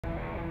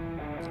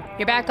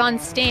You're back on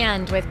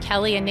Stand with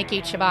Kelly and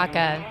Niki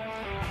Tshibaka.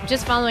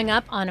 Just following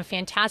up on a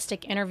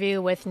fantastic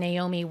interview with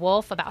Naomi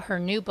Wolf about her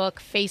new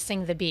book,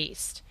 Facing the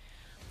Beast.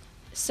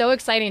 So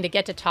exciting to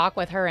get to talk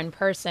with her in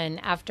person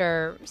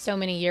after so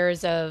many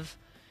years of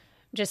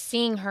just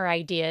seeing her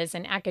ideas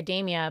in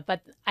academia.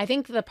 But I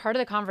think the part of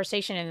the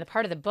conversation and the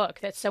part of the book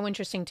that's so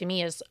interesting to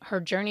me is her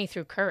journey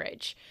through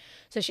courage.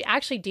 So she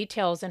actually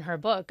details in her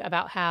book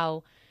about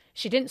how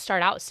she didn't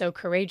start out so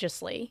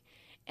courageously.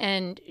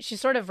 And she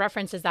sort of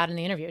references that in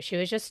the interview. She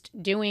was just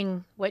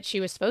doing what she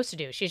was supposed to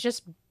do. She's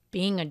just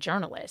being a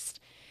journalist.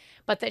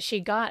 But that she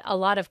got a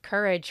lot of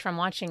courage from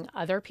watching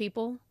other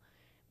people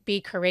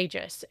be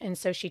courageous. And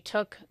so she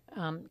took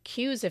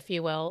cues, if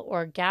you will,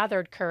 or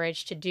gathered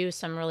courage to do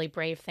some really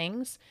brave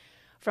things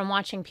from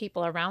watching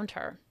people around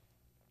her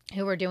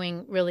who were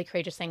doing really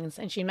courageous things.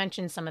 And she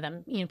mentioned some of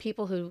them,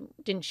 people who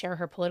didn't share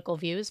her political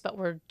views, but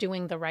were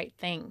doing the right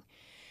thing.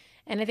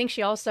 And I think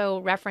she also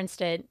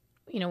referenced it,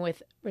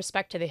 with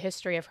respect to the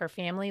history of her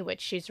family,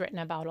 which she's written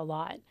about a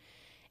lot.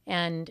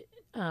 And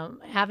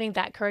having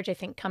that courage, I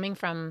think, coming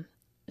from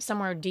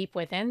somewhere deep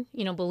within,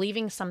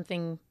 believing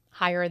something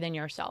higher than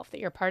yourself, that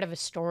you're part of a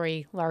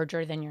story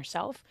larger than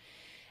yourself.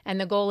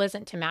 And the goal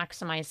isn't to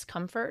maximize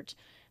comfort.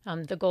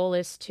 The goal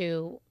is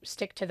to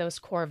stick to those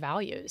core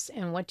values.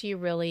 And what do you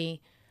really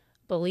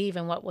believe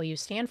and what will you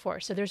stand for?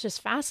 So there's this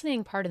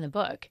fascinating part in the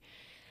book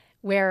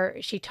where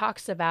she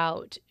talks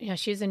about,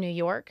 she's in New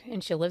York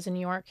and she lives in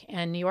New York,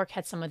 and New York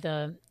had some of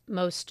the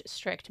most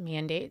strict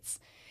mandates,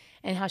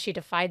 and how she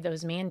defied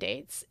those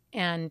mandates.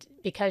 And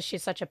because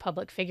she's such a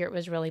public figure, it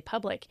was really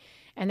public.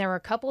 And there were a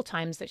couple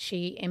times that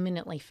she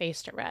imminently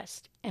faced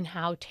arrest and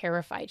how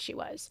terrified she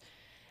was.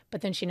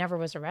 But then she never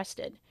was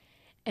arrested.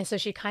 And so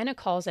she kind of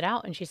calls it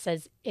out and she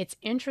says, it's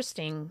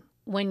interesting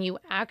when you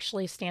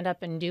actually stand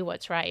up and do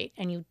what's right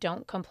and you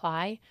don't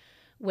comply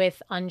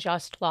with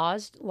unjust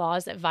laws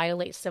that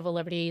violate civil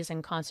liberties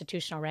and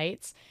constitutional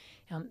rights.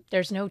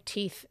 There's no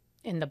teeth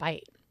in the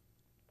bite.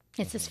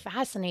 It's just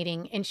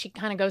fascinating. And she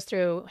kind of goes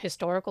through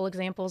historical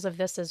examples of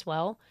this as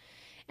well.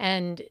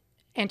 And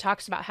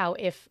talks about how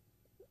if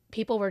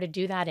people were to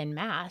do that in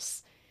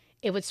mass,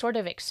 it would sort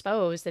of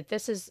expose that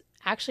this is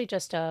actually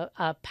just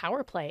a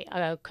power play,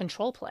 a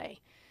control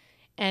play,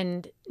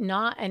 and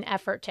not an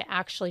effort to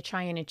actually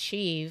try and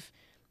achieve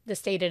the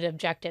stated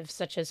objectives,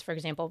 such as, for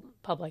example,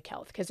 public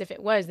health. Because if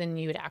it was, then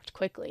you would act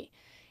quickly.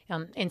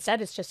 Instead,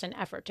 it's just an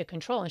effort to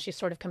control. And she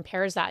sort of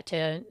compares that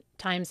to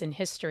times in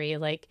history,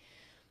 like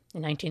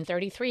in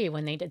 1933,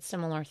 when they did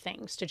similar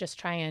things to just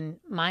try and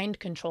mind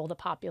control the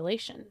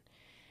population.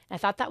 I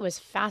thought that was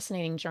a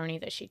fascinating journey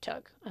that she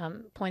took,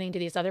 pointing to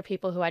these other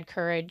people who had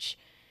courage,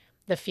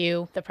 the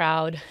few, the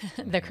proud,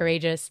 the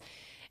courageous.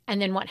 And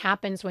then what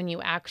happens when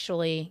you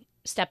actually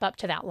step up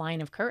to that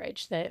line of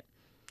courage that,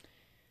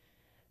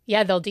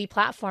 yeah, they'll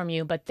deplatform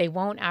you, but they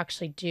won't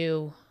actually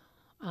do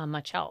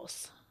much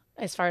else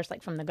as far as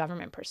like from the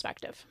government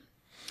perspective.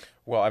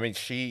 Well, I mean,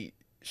 she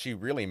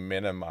really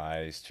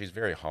minimized. She's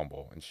very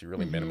humble, and she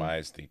really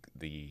minimized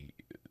the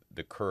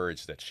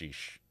courage that she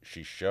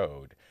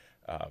showed.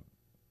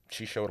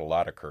 She showed a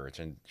lot of courage,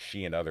 and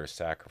she and others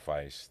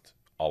sacrificed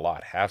a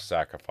lot. Have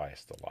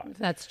sacrificed a lot.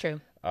 That's true.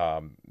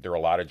 There are a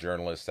lot of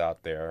journalists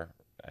out there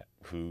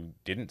who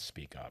didn't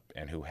speak up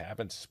and who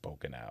haven't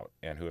spoken out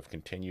and who have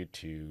continued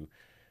to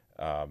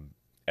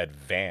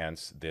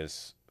advance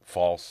this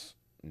false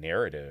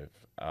narrative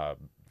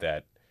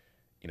that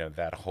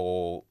that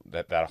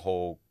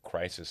whole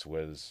crisis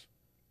was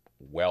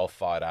well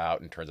thought out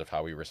in terms of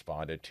how we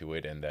responded to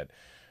it, and that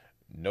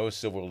no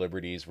civil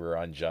liberties were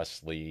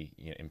unjustly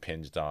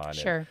impinged on.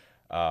 Sure.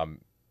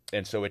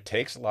 And so it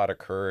takes a lot of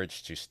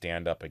courage to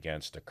stand up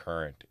against a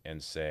current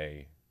and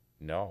say,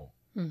 no,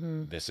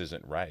 this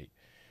isn't right.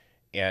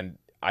 And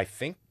I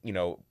think,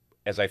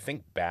 as I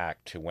think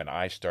back to when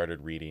I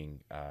started reading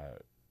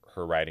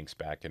her writings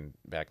back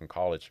in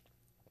college,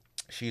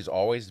 she's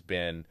always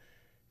been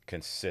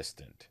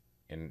consistent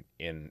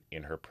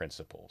in her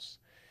principles.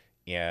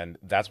 And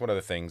that's one of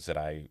the things that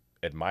I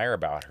admire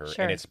about her.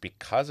 Sure. And it's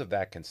because of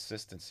that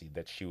consistency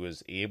that she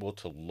was able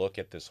to look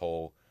at this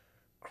whole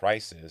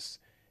crisis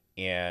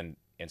and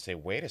say,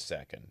 wait a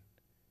second,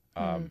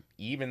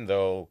 even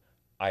though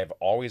I've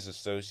always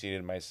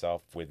associated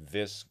myself with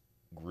this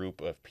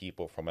group of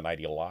people from an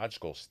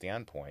ideological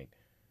standpoint,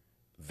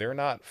 they're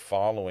not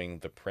following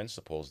the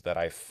principles that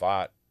I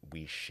thought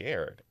we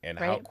shared, and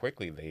how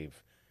quickly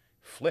they've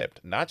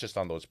flipped, not just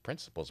on those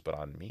principles, but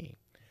on me.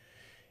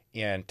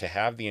 And to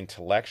have the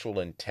intellectual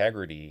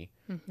integrity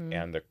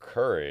and the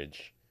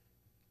courage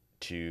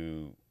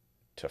to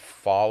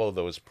follow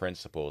those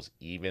principles,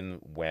 even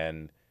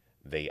when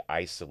they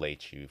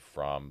isolate you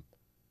from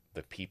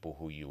the people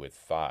who you had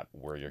thought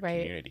were your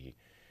community,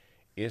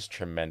 is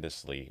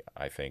tremendously,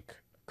 I think,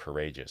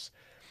 courageous.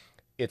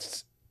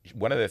 It's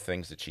one of the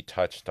things that she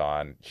touched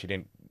on. She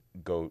didn't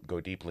go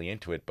deeply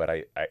into it, but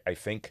I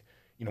think,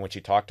 when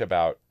she talked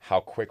about how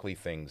quickly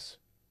things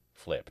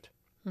flipped,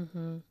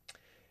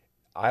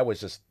 I was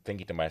just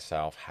thinking to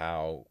myself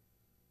how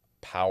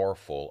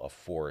powerful a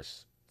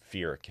force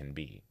fear can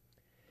be.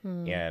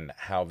 and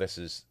how this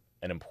is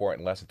an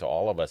important lesson to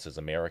all of us as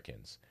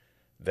Americans,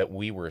 that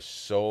we were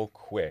so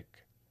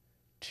quick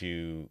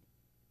to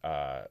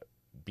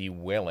be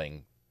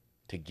willing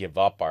to give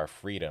up our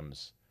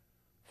freedoms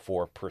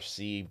for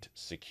perceived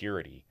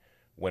security,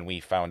 when we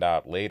found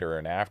out later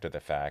and after the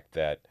fact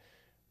that,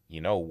 you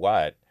know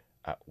what,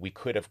 we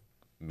could have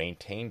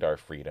maintained our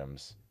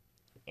freedoms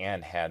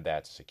and had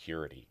that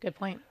security. Good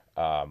point.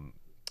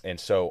 And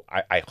so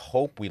I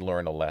hope we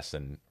learn a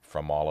lesson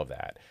from all of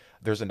that.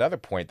 There's another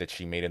point that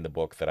she made in the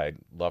book that I'd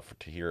love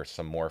to hear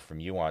some more from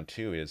you on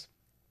too, is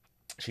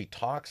she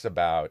talks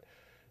about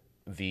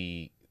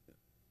the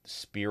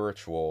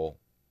spiritual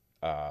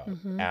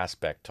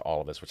aspect to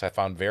all of this, which I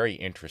found very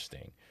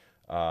interesting.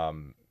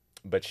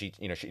 But she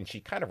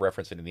kind of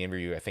referenced it in the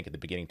interview, I think at the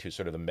beginning too,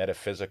 sort of the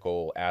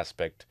metaphysical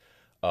aspect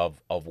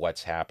of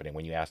what's happening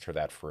when you asked her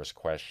that first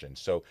question.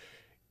 So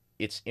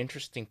it's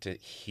interesting to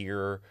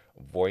hear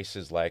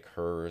voices like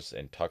hers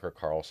and Tucker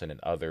Carlson and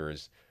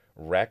others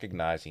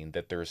recognizing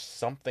that there's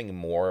something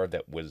more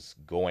that was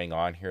going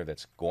on here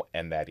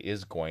that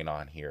is going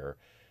on here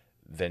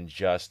than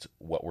just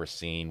what we're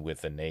seeing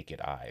with the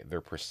naked eye.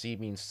 They're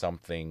perceiving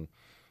something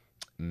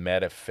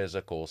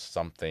metaphysical,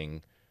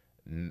 something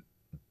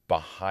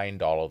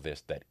behind all of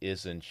this that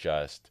isn't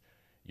just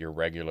your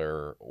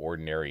regular,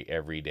 ordinary,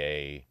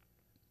 everyday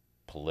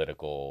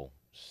political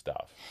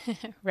stuff.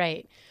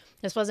 Right.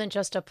 This wasn't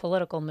just a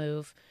political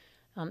move.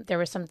 There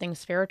was something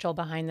spiritual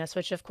behind this,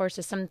 which of course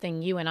is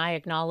something you and I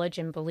acknowledge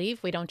and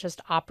believe. We don't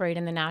just operate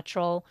in the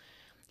natural,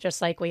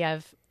 just like we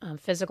have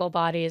physical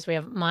bodies, we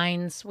have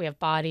minds, we have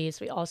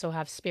bodies, we also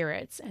have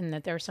spirits, and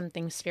that there's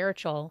something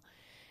spiritual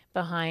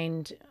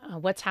behind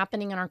what's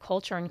happening in our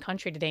culture and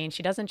country today. And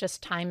she doesn't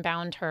just time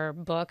bound her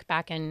book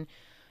back in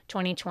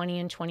 2020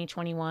 and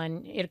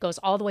 2021. It goes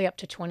all the way up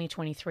to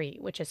 2023,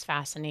 which is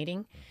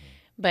fascinating.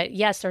 But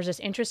yes, there's this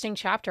interesting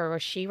chapter where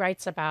she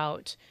writes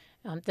about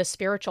the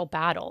spiritual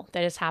battle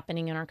that is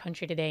happening in our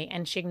country today.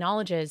 And she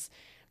acknowledges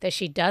that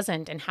she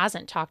doesn't and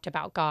hasn't talked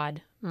about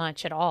God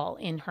much at all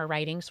in her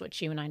writings,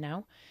 which you and I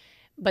know,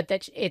 but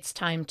that it's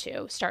time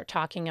to start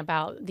talking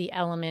about the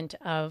element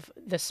of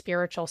the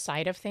spiritual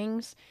side of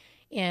things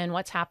and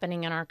what's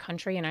happening in our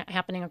country and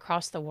happening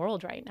across the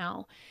world right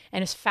now.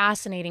 And it's a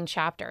fascinating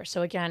chapter.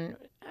 So again,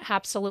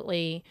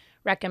 absolutely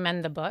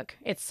recommend the book.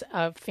 It's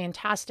a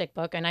fantastic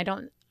book, and I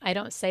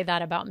don't say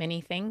that about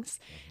many things.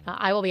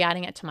 I will be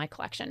adding it to my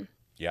collection.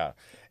 Yeah.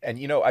 And,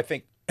 I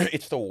think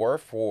it's the war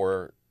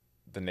for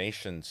the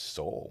nation's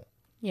soul.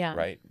 Yeah.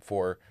 Right?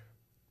 For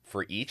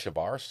each of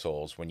our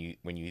souls, when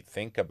you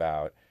think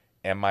about,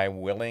 am I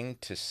willing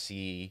to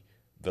see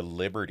the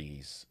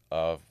liberties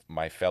of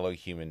my fellow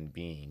human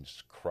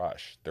beings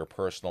crushed, their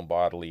personal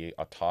bodily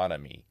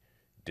autonomy,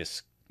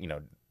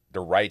 the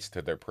rights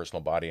to their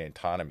personal body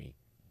autonomy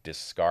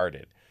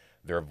discarded,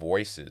 their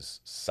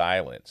voices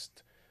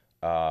silenced.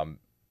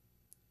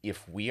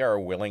 If we are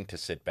willing to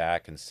sit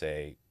back and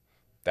say,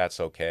 that's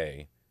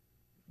okay,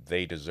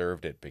 they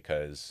deserved it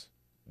because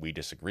we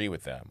disagree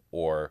with them,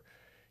 or,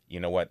 you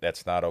know what,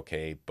 that's not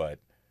okay, but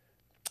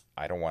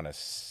I don't want to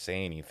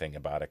say anything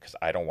about it because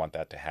I don't want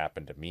that to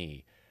happen to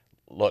me.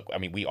 Look, I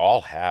mean, we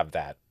all have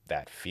that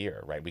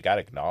fear, right? We got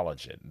to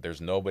acknowledge it.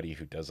 There's nobody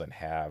who doesn't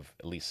have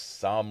at least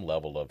some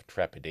level of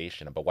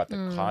trepidation about what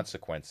the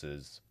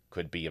consequences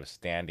could be of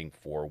standing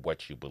for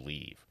what you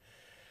believe.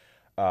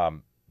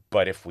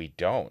 But if we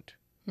don't,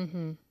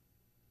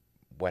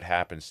 what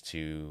happens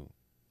to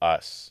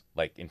us,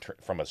 like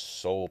from a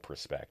soul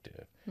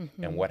perspective,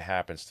 and what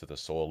happens to the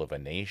soul of a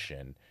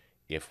nation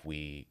if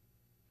we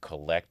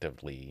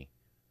collectively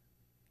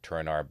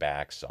turn our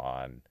backs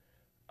on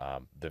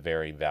the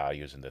very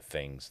values and the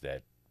things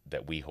that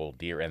we hold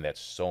dear, and that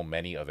so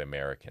many of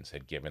Americans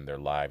had given their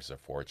lives, their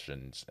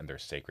fortunes, and their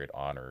sacred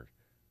honor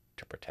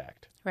to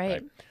protect.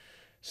 Right.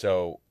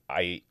 So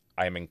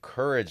I'm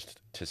encouraged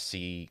to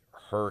see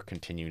her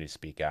continue to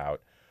speak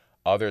out,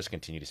 others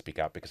continue to speak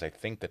out, because I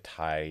think the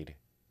tide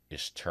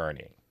is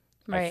turning.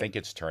 Right. I think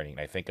it's turning.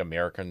 I think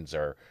Americans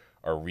are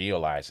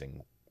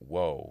realizing,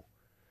 whoa,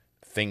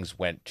 things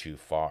went too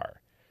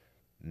far.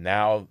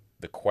 Now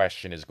the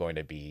question is going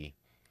to be,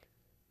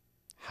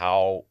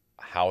 how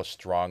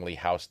strongly,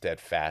 how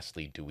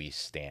steadfastly do we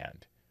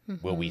stand?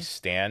 Will we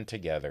stand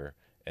together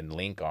and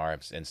link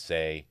arms and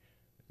say,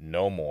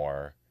 no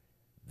more,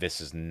 this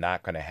is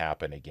not going to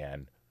happen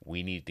again.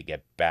 We need to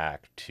get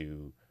back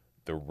to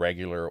the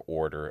regular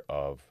order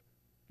of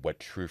what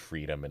true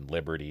freedom and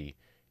liberty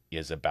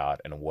is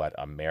about and what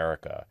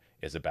America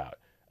is about.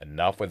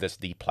 Enough with this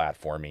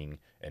deplatforming,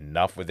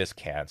 enough with this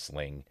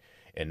canceling,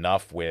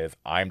 enough with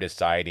I'm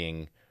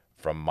deciding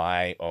from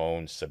my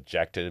own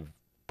subjective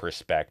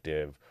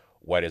perspective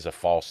what is a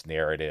false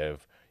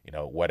narrative,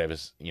 what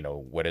is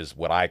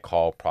what I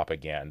call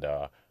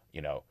propaganda.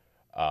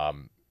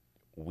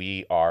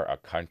 We are a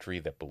country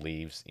that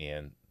believes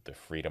in the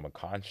freedom of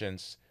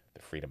conscience,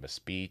 the freedom of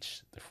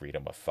speech, the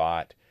freedom of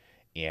thought,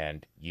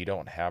 and you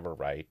don't have a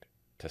right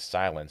to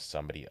silence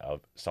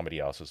somebody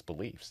else's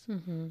beliefs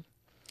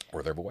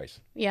or their voice.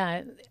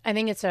 Yeah, I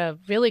think it's a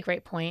really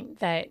great point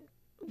that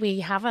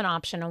we have an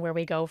option on where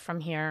we go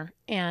from here.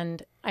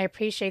 And I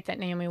appreciate that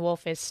Naomi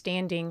Wolf is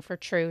standing for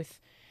truth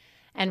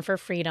and for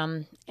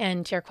freedom.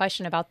 And to your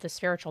question about the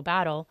spiritual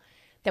battle,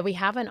 that we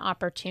have an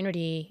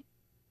opportunity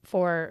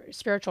for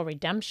spiritual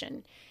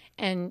redemption.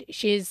 And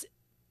she's,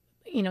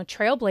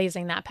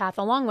 trailblazing that path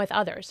along with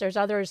others. There's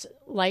others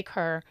like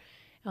her,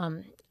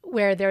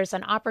 where there's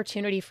an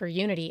opportunity for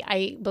unity.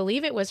 I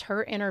believe it was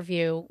her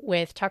interview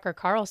with Tucker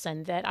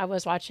Carlson that I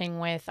was watching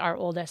with our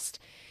oldest.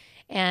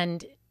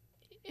 And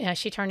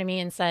she turned to me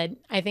and said,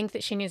 I think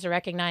that she needs to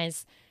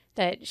recognize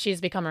that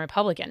she's become a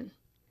Republican.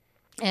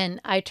 And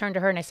I turned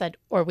to her and I said,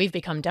 or we've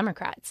become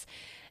Democrats.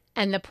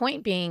 And the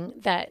point being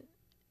that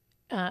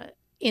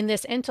in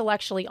this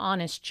intellectually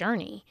honest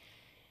journey,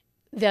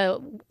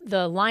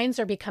 the lines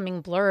are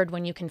becoming blurred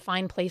when you can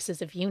find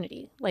places of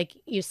unity. Like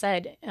you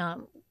said,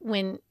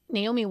 when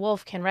Naomi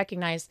Wolf can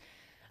recognize,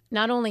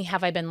 not only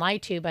have I been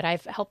lied to, but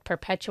I've helped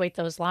perpetuate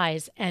those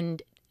lies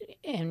and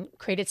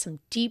created some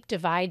deep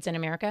divides in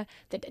America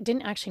that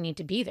didn't actually need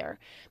to be there.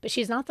 But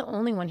she's not the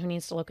only one who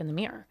needs to look in the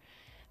mirror.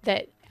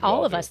 That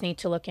all of us need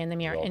to look in the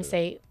mirror and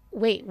say,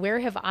 wait, where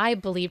have I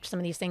believed some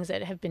of these things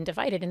that have been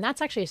divided? And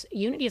that's actually,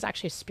 unity is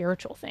actually a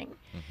spiritual thing.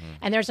 Mm-hmm.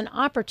 And there's an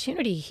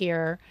opportunity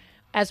here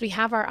as we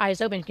have our eyes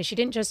open, because she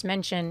didn't just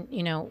mention,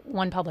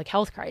 one public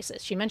health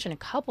crisis. She mentioned a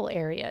couple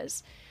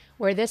areas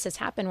where this has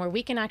happened, where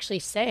we can actually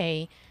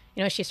say,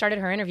 she started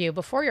her interview,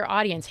 before your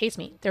audience hates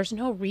me, there's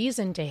no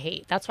reason to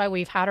hate. That's why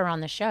we've had her on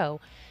the show.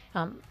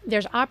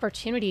 There's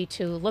opportunity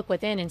to look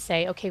within and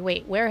say, okay,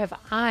 wait, where have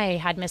I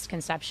had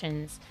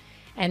misconceptions?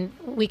 And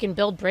we can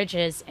build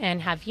bridges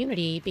and have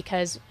unity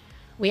because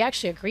we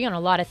actually agree on a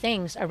lot of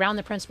things around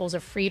the principles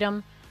of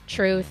freedom,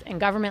 truth, and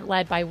government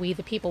led by we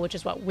the people, which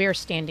is what we're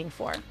standing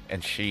for.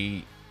 And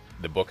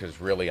the book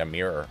is really a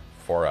mirror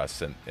for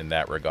us in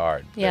that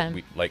regard. Yeah.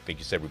 That like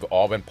you said, we've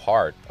all been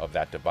part of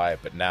that divide,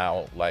 but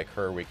now, like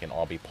her, we can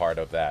all be part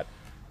of that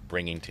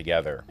bringing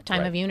together. A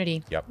time of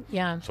unity. Yep.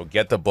 Yeah. So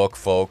get the book,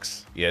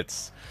 folks.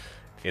 It's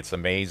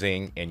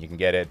amazing, and you can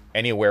get it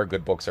anywhere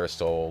good books are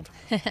sold.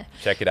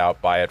 Check it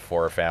out. Buy it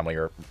for a family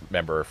or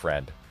member or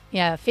friend.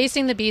 Yeah,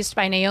 Facing the Beast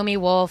by Naomi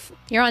Wolf.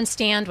 You're on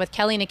Stand with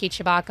Kelly, Niki,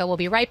 Tshibaka. We'll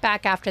be right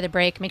back after the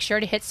break. Make sure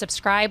to hit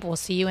subscribe. We'll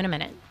see you in a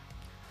minute.